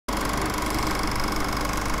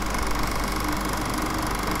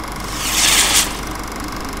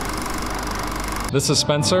This is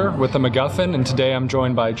Spencer with The MacGuffin, and today I'm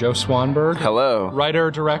joined by Joe Swanberg. Hello.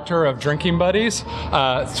 Writer-director of Drinking Buddies.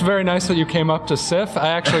 It's very nice that you came up to SIFF. I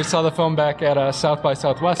actually saw the film back at South by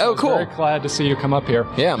Southwest. Oh, cool. I was very glad to see you come up here.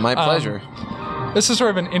 Yeah, my pleasure. This is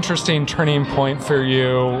sort of an interesting turning point for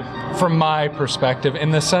you, from my perspective,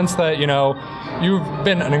 in the sense that, you know, you've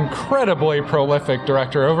been an incredibly prolific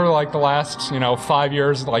director over like the last, 5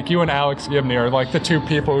 years. Like you and Alex Gibney are like the two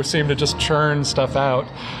people who seem to just churn stuff out.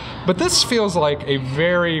 But this feels like a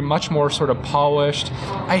much more sort of polished,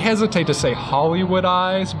 I hesitate to say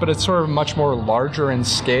Hollywoodized, but it's sort of much more larger in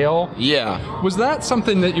scale. Yeah. Was that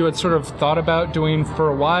something that you had sort of thought about doing for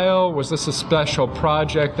a while? Was this a special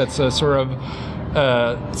project that's a sort of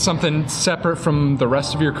something separate from the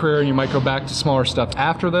rest of your career, and you might go back to smaller stuff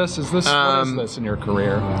after this? What is this in your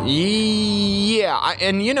career? Yeah,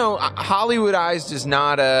 Hollywoodized is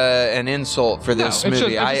not an insult for this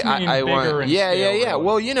movie. I want. Yeah.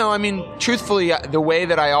 Well, I mean, truthfully, the way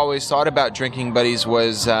that I always thought about Drinking Buddies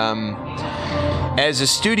was as a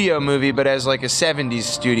studio movie, but as like a 70s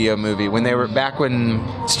studio movie, when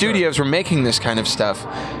studios were making this kind of stuff.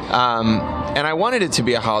 And I wanted it to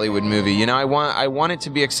be a Hollywood movie. I want it to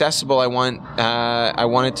be accessible. I want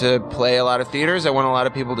it to play a lot of theaters. I want a lot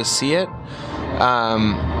of people to see it.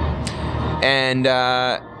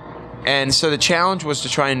 And so the challenge was to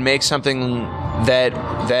try and make something that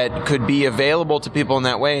could be available to people in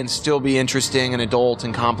that way and still be interesting and adult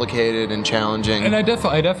and complicated and challenging. And I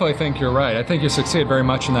definitely think you're right. I think you succeed very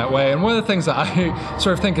much in that way. And one of the things that I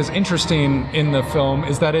sort of think is interesting in the film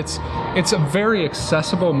is that it's a very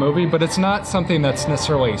accessible movie, but it's not something that's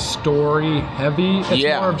necessarily story heavy. It's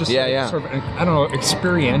more of just sort of, I don't know,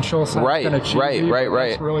 experiential. Right.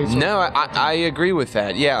 Really no, I agree with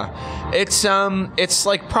that. Yeah. It's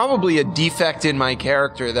like probably a defect in my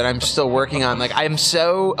character that I'm still working on. Like, I'm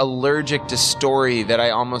so allergic to story that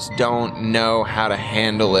I almost don't know how to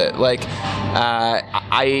handle it. Like,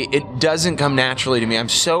 it doesn't come naturally to me. I'm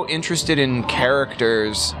so interested in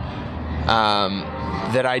characters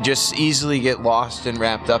that I just easily get lost and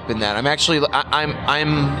wrapped up in that.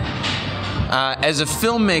 As a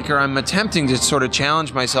filmmaker, I'm attempting to sort of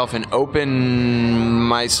challenge myself and open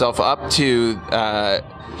myself up to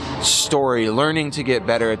story, learning to get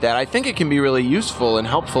better at that. I think it can be really useful and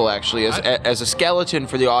helpful, actually, as a skeleton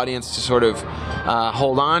for the audience to sort of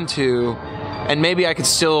hold on to. And maybe I could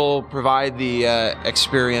still provide the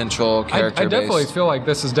experiential character I definitely base. feel like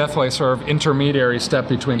this is definitely a sort of intermediary step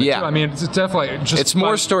between the two. I mean, it's definitely just... It's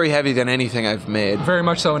more story-heavy than anything I've made. Very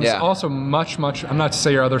much so. And it's also much... I'm not to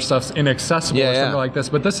say your other stuff's inaccessible or something like this,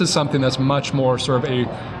 but this is something that's much more sort of a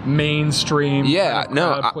mainstream... I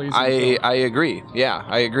agree. Yeah,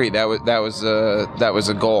 I agree. That was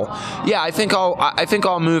a goal. Yeah, I think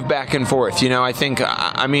I'll move back and forth.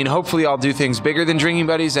 I mean, hopefully I'll do things bigger than Drinking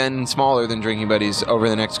Buddies and smaller than Drinking Buddies over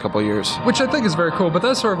the next couple of years. Which I think is very cool, but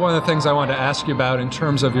that's sort of one of the things I wanted to ask you about in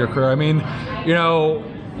terms of your career. I mean, I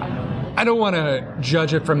don't want to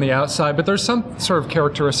judge it from the outside, but there's some sort of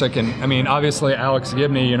characteristic, and I mean, obviously Alex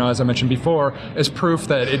Gibney, as I mentioned before, is proof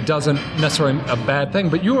that it doesn't necessarily a bad thing,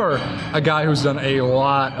 but you are a guy who's done a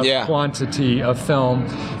lot of quantity of film.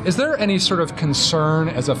 Is there any sort of concern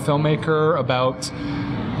as a filmmaker about,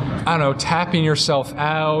 I don't know, tapping yourself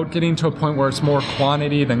out, getting to a point where it's more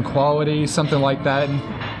quantity than quality, something like that? And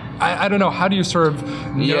I don't know, how do you sort of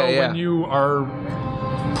know when you are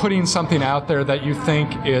putting something out there that you think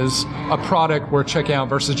is a product worth checking out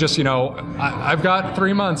versus just, I've got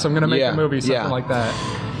 3 months, I'm going to make a movie, something like that?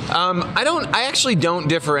 I actually don't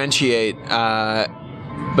differentiate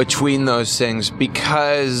between those things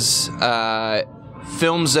because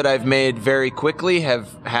films that I've made very quickly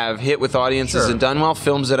have hit with audiences and done well.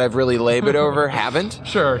 Films that I've really labored over haven't.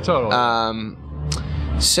 Sure, totally.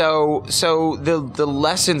 So the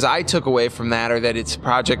lessons I took away from that are that it's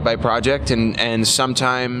project by project, and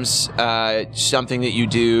sometimes something that you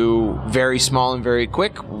do very small and very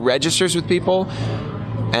quick registers with people.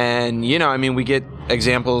 And, I mean, we get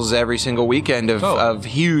examples every single weekend of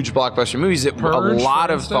huge blockbuster movies that Purge, a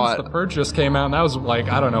lot of thought. The Purge just came out, and that was like,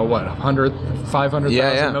 I don't know, what,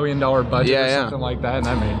 $500,000 million budget or something like that, and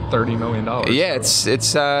that made $30 million. Yeah,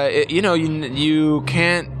 you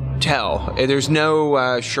can't tell. There's no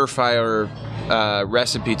surefire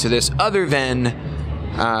recipe to this other than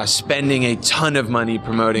spending a ton of money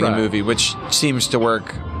promoting a movie, which seems to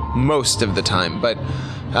work most of the time. But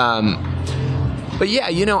yeah,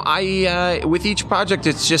 I with each project,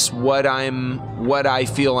 it's just what I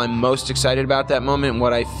feel I'm most excited about that moment, and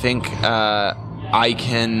what I think I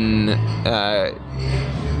can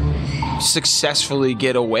successfully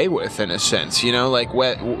get away with, in a sense. Like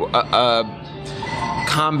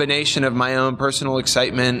combination of my own personal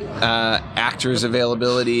excitement, actors'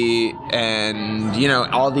 availability, and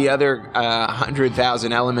all the other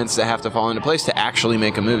 100,000 elements that have to fall into place to actually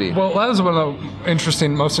make a movie. Well, that was one of the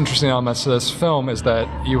most interesting elements of this film is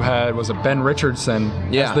that you had Ben Richardson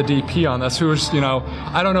as the DP on this, who was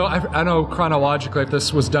I don't know. I know chronologically if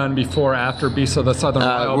this was done before or after Beasts of the Southern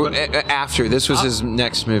Wild. After. This was his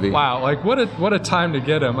next movie. Wow, like what a time to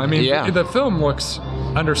get him. I mean, the film looks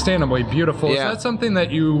understandably beautiful. Is that something that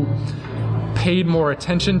you paid more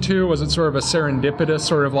attention to? Was it sort of a serendipitous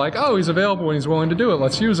sort of like, oh, he's available and he's willing to do it,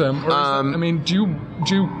 let's use him? Or do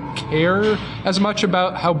you care as much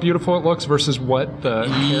about how beautiful it looks versus what the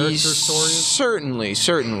character story is?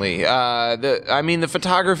 Certainly. The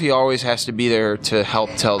photography always has to be there to help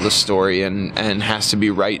tell the story and has to be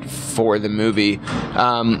right for the movie.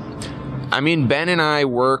 Ben and I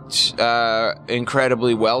worked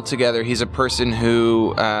incredibly well together. He's a person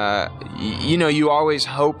who, you always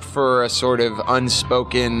hope for a sort of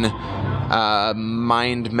unspoken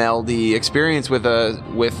mind meldy experience with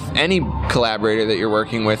any collaborator that you're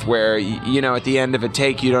working with, where at the end of a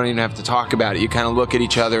take you don't even have to talk about it. You kind of look at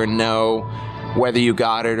each other and know whether you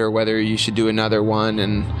got it or whether you should do another one.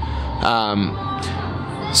 And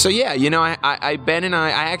so yeah, Ben and I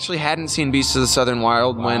actually hadn't seen Beasts of the Southern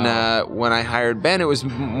Wild when I hired Ben. It was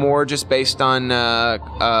more just based on a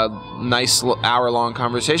nice hour-long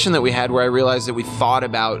conversation that we had, where I realized that we thought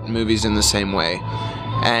about movies in the same way,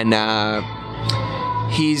 and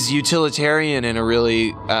he's utilitarian in a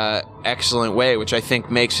really excellent way, which I think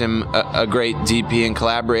makes him a great DP and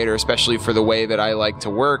collaborator, especially for the way that I like to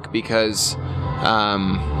work, because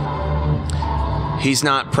he's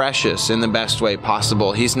not precious in the best way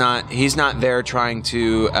possible. He's not there trying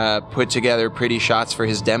to put together pretty shots for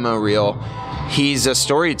his demo reel. He's a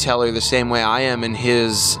storyteller the same way I am, and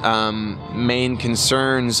his main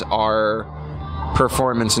concerns are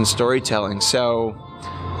performance and storytelling. So,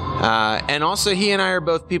 and also he and I are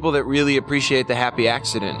both people that really appreciate the happy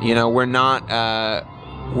accident. We're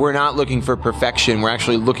not looking for perfection. We're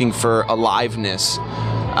actually looking for aliveness.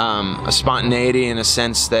 A spontaneity, in a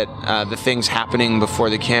sense that the things happening before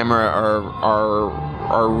the camera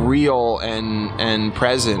are real and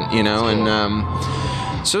present, and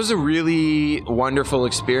so it was a really wonderful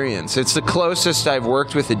experience. It's the closest I've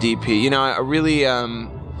worked with a DP. I really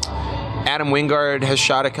Adam Wingard has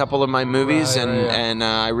shot a couple of my movies, and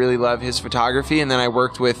I really love his photography. And then I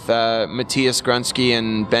worked with Matthias Grunsky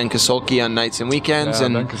and Ben Kasulki on Nights and Weekends. Yeah,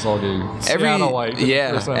 and Ben Kasulki, Seattle-lite.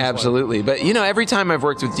 Yeah, absolutely. But every time I've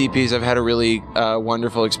worked with DPs, I've had a really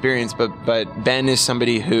wonderful experience. But Ben is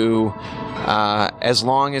somebody who, as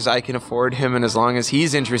long as I can afford him and as long as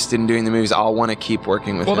he's interested in doing the movies, I'll want to keep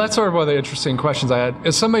working with him. Well, that's sort of one of the interesting questions I had.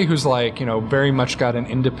 As somebody who's very much got an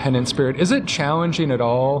independent spirit, is it challenging at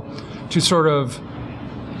all to sort of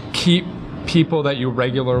keep people that you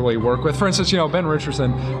regularly work with? For instance, Ben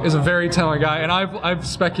Richardson is a very talented guy, and I've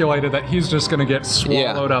speculated that he's just going to get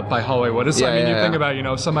swallowed up by Hollywood. It's you think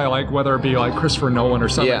about, somebody like, whether it be like Christopher Nolan or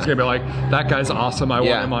something, it's going to be like, that guy's awesome, I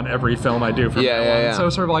want him on every film I do from now on. So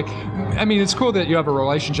sort of like, it's cool that you have a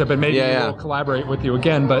relationship, and maybe he'll collaborate with you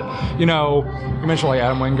again, but, you mentioned like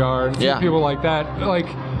Adam Wingard, people like that, like,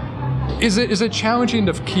 is it challenging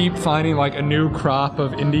to keep finding like a new crop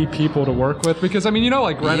of indie people to work with? Because like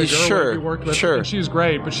Greta Gerwig you worked with, and she's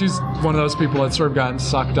great, but she's one of those people that's sort of gotten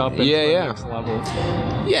sucked up into the next level.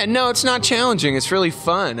 Yeah, no, it's not challenging. It's really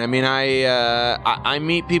fun. I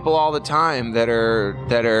meet people all the time that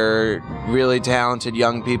are really talented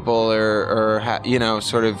young people, or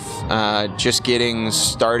sort of just getting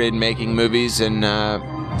started making movies, and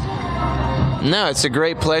no, it's a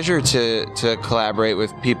great pleasure to collaborate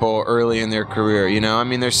with people early in their career.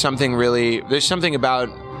 There's something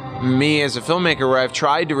about me as a filmmaker where I've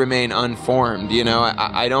tried to remain unformed.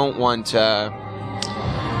 I don't want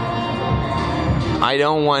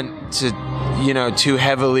to too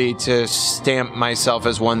heavily to stamp myself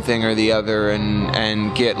as one thing or the other,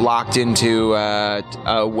 and get locked into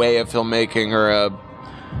a way of filmmaking or a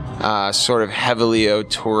sort of heavily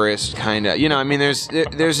auteurist kind of,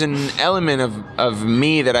 there's an element of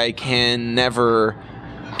me that I can never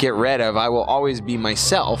get rid of. I will always be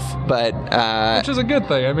myself, but which is a good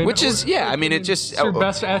thing. It's your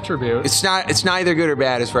best attribute. It's neither good or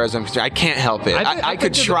bad as far as I'm concerned. I can't help it. I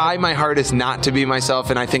could try my hardest not to be myself,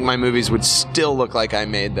 and I think my movies would still look like I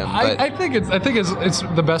made them. But I think it's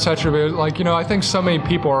the best attribute. I think so many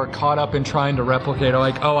people are caught up in trying to replicate,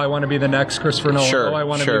 I want to be the next Christopher Nolan. I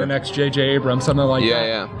want to be the next J.J. Abrams, something like that.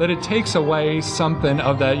 Yeah. That it takes away something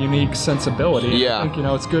of that unique sensibility. Yeah. I think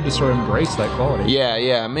it's good to sort of embrace that quality.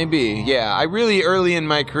 Yeah. maybe. Yeah, I really early in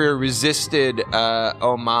my career resisted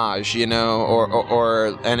homage, you know,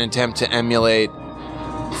 or an attempt to emulate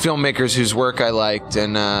filmmakers whose work I liked,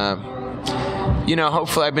 and you know,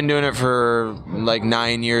 hopefully I've been doing it for like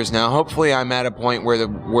 9 years now. Hopefully I'm at a point where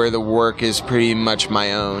the work is pretty much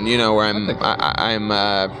my own, you know, where I'm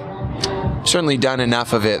certainly done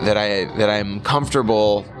enough of it that I'm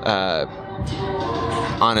comfortable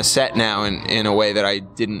on a set now in a way that I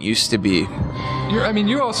didn't used to be.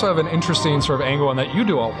 You also have an interesting sort of angle in that you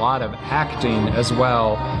do a lot of acting as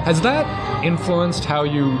well. Has that influenced how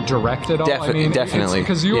you direct it all? Definitely.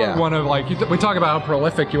 Because you are one of, like, we talk about how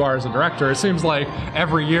prolific you are as a director. It seems like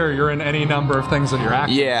every year you're in any number of things that you're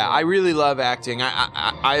acting. Yeah, I really love acting.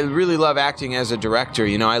 I really love acting as a director.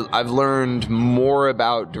 You know, I've learned more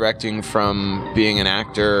about directing from being an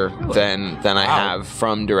actor than I have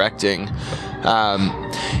from directing.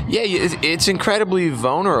 It's incredibly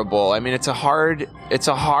vulnerable. I mean, it's a hard,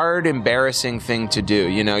 embarrassing thing to do.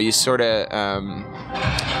 You know, you sort of,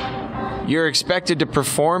 you're expected to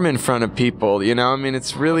perform in front of people, you know? I mean,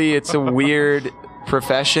 it's a weird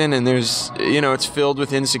profession, and there's, you know, it's filled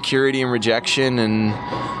with insecurity and rejection, and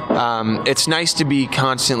it's nice to be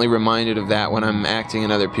constantly reminded of that when I'm acting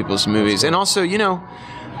in other people's movies. And also, you know,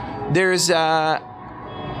 there's, like,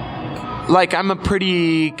 I'm a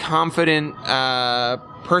pretty confident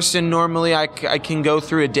person normally. I can go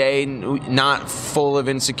through a day not full of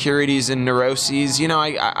insecurities and neuroses. You know,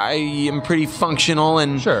 I am pretty functional,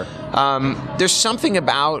 and sure. There's something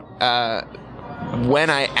about when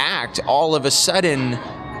I act, all of a sudden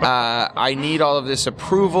I need all of this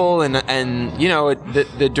approval, and you know,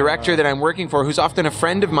 the director that I'm working for, who's often a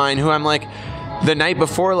friend of mine, who I'm like the night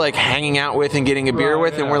before like hanging out with and getting a beer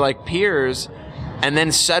with, and we're like peers. And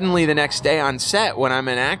then suddenly the next day on set, when I'm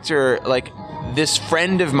an actor, like this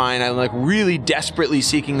friend of mine, I'm like really desperately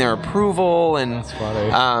seeking their approval, and that's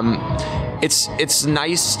funny. It's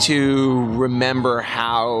nice to remember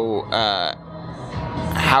how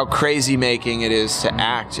crazy making it is to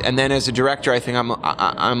act. And then as a director, I think I'm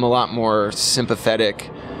a lot more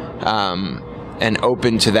sympathetic and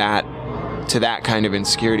open to that kind of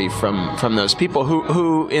insecurity from those people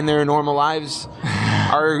who in their normal lives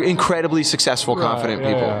are incredibly successful, confident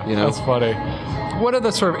people. Yeah. You know, that's funny. One of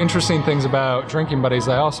the sort of interesting things about Drinking Buddies,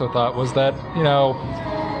 I also thought, was that, you know,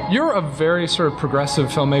 you're a very sort of progressive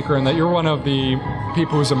filmmaker, and that you're one of the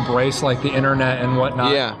people who's embraced like the internet and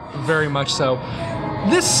whatnot. Yeah. Very much so.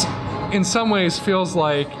 This, in some ways, feels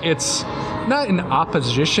like it's not in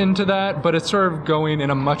opposition to that, but it's sort of going in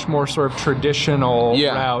a much more sort of traditional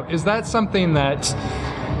route. Is that something that,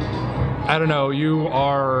 I don't know, you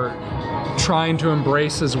are trying to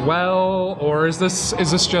embrace as well, or is this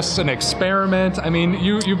just an experiment? I mean,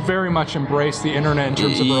 you very much embrace the internet in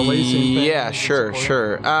terms of releasing things. Yeah, sure.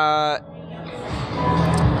 I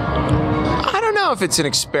don't know if it's an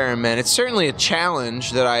experiment. It's certainly a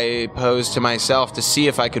challenge that I posed to myself to see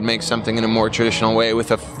if I could make something in a more traditional way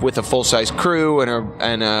with a full-size crew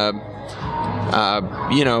and a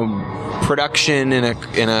you know, production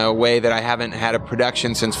in a way that I haven't had a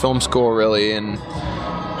production since film school, really. And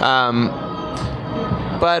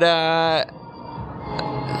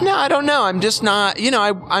no, I don't know. I'm just not, you know,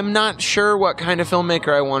 I'm not sure what kind of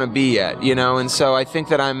filmmaker I want to be yet, you know, and so I think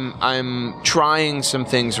that I'm trying some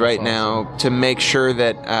things right now to make sure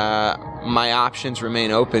that my options remain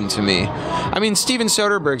open to me. I mean, Steven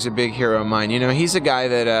Soderbergh's a big hero of mine. You know, he's a guy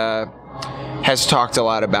that has talked a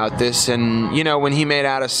lot about this, and, you know, when he made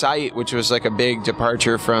Out of Sight, which was like a big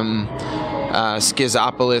departure from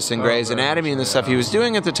Schizopolis and Grey's Anatomy and the stuff he was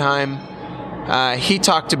doing at the time, he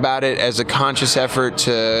talked about it as a conscious effort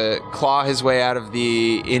to claw his way out of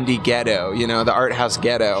the indie ghetto, you know, the art house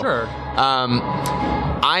ghetto. Sure.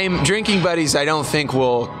 I'm Drinking Buddies. I don't think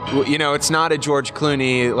will, you know, it's not a George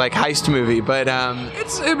Clooney like heist movie, but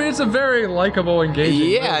it's a very likable,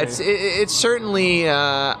 engaging. Yeah, movie. it's certainly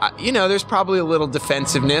you know, there's probably a little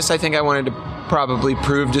defensiveness. I think I wanted to probably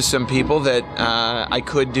prove to some people that I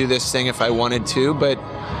could do this thing if I wanted to, but.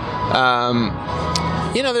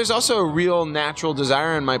 You know, there's also a real natural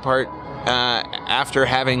desire on my part, after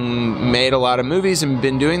having made a lot of movies and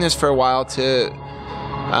been doing this for a while, to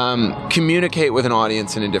communicate with an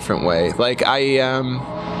audience in a different way. Like, I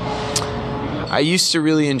used to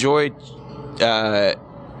really enjoy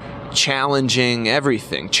challenging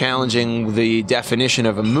everything, challenging the definition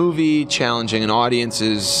of a movie, challenging an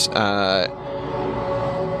audience's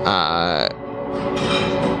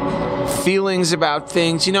feelings about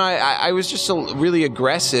things. You know, I was just really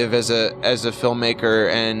aggressive as a filmmaker,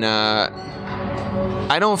 and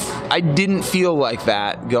I didn't feel like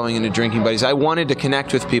that going into Drinking Buddies. I wanted to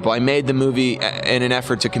connect with people. I made the movie in an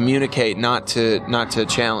effort to communicate, not to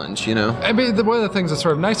challenge, you know? I mean, one of the things that's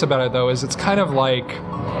sort of nice about it, though, is it's kind of like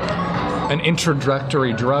an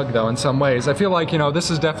introductory drug, though, in some ways. I feel like, you know, this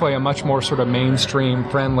is definitely a much more sort of mainstream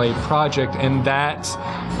friendly project, and that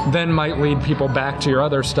then might lead people back to your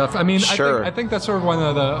other stuff. I mean, sure. I think that's sort of one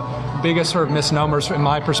of the biggest sort of misnomers in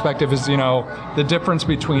my perspective is, you know, the difference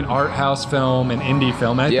between art house film and indie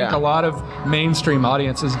film. And I think a lot of mainstream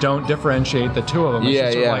audiences don't differentiate the two of them. It's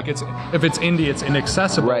just sort of like, if it's indie, it's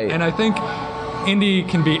inaccessible. Right. And I think indie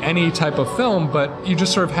can be any type of film, but you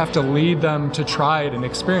just sort of have to lead them to try it and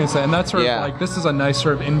experience it. And that's sort of like, this is a nice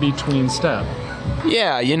sort of in-between step.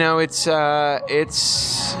 Yeah, you know, it's I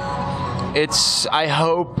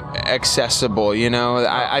hope accessible, you know.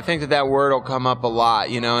 I think that word will come up a lot,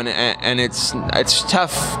 you know, and it's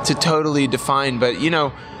tough to totally define, but, you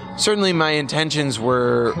know, certainly my intentions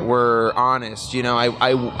were honest, you know.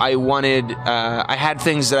 I wanted I had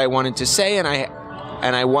things that I wanted to say, and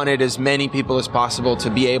I wanted as many people as possible to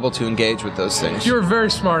be able to engage with those things. You were very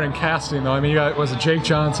smart in casting, though. I mean, you got, was it Jake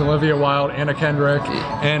Johnson, Olivia Wilde, Anna Kendrick,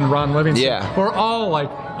 and Ron Livingston? Yeah. We're all, like,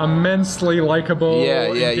 immensely likable,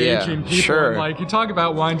 engaging people. Sure. And, like, you talk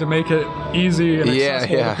about wanting to make it easy and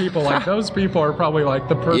accessible to people. Like, those people are probably, like,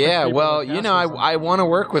 the perfect people. Well, you know, I want to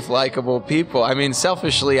work with likable people. I mean,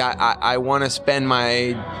 selfishly, I want to spend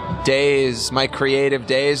my days, my creative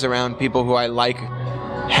days around people who I like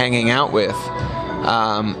hanging out with.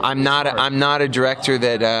 I'm not a director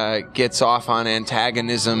that gets off on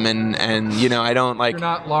antagonism and you know, I don't like. You're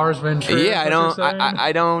not Lars von Trier. Yeah, I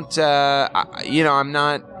don't. You know, I'm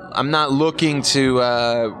not looking to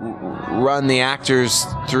run the actors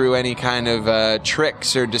through any kind of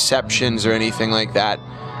tricks or deceptions or anything like that.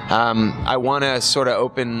 I want a sort of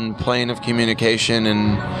open plane of communication,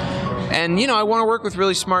 and you know, I want to work with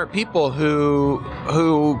really smart people who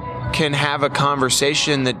can have a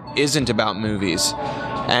conversation that isn't about movies.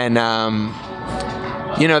 And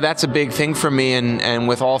you know, that's a big thing for me, and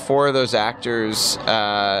with all four of those actors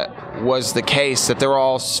was the case that they're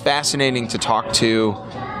all fascinating to talk to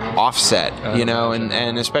offset, you know,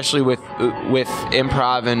 and especially with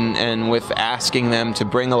improv and with asking them to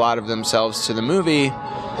bring a lot of themselves to the movie.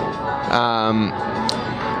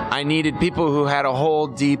 I needed people who had a whole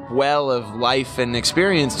deep well of life and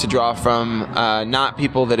experience to draw from, not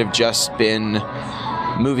people that have just been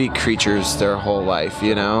movie creatures their whole life,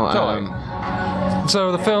 you know?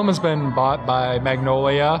 So the film has been bought by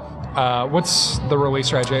Magnolia. What's the release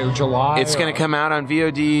strategy? July? It's going to come out on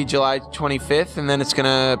VOD July 25th, and then it's going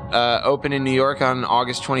to open in New York on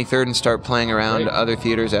August 23rd and start playing around other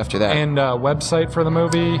theaters after that. And website for the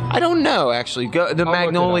movie? I don't know, actually. The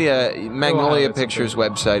Magnolia Pictures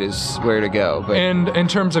website is where to go. But. And in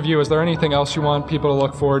terms of you, is there anything else you want people to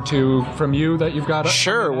look forward to from you that you've got?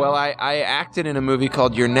 Sure. Well, I acted in a movie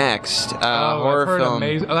called You're Next, horror film.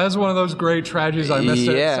 Amazing. That's one of those great tragedies. I missed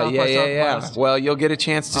it. Yeah. Well, you'll get a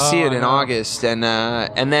chance to see it in August, and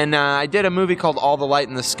then I did a movie called All the Light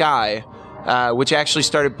in the Sky, which actually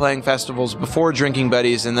started playing festivals before Drinking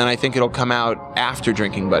Buddies, and then I think it'll come out after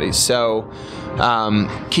Drinking Buddies. So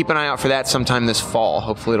keep an eye out for that sometime this fall.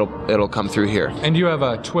 Hopefully it'll come through here. And you have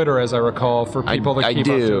a Twitter, as I recall, for people to keep up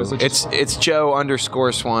to. It's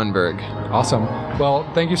Joe_Swanberg. Awesome. Well,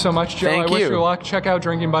 thank you so much, Joe. Thank I wish you luck. Check out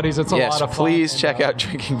Drinking Buddies. It's a lot of fun. Please check out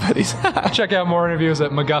Drinking Buddies. Check out more interviews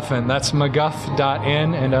at MacGuffin. That's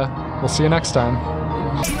MacGuff.in, and we'll see you next time.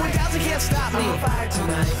 Can't stop me. I'm on fire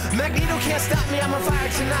tonight. Magneto can't stop me. I'm on fire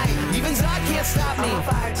tonight. Even Zod can't stop me. I'm on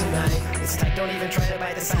fire tonight. It's tight, don't even try to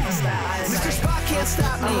bite the side of style. Mr. Spock can't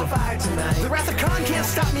stop me. I'm on fire tonight. The Wrath of Khan can't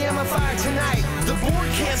stop me. I'm on fire tonight. The Borg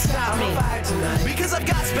can't stop me. I'm on fire tonight. Because I've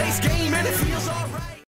got space game and it feels alright.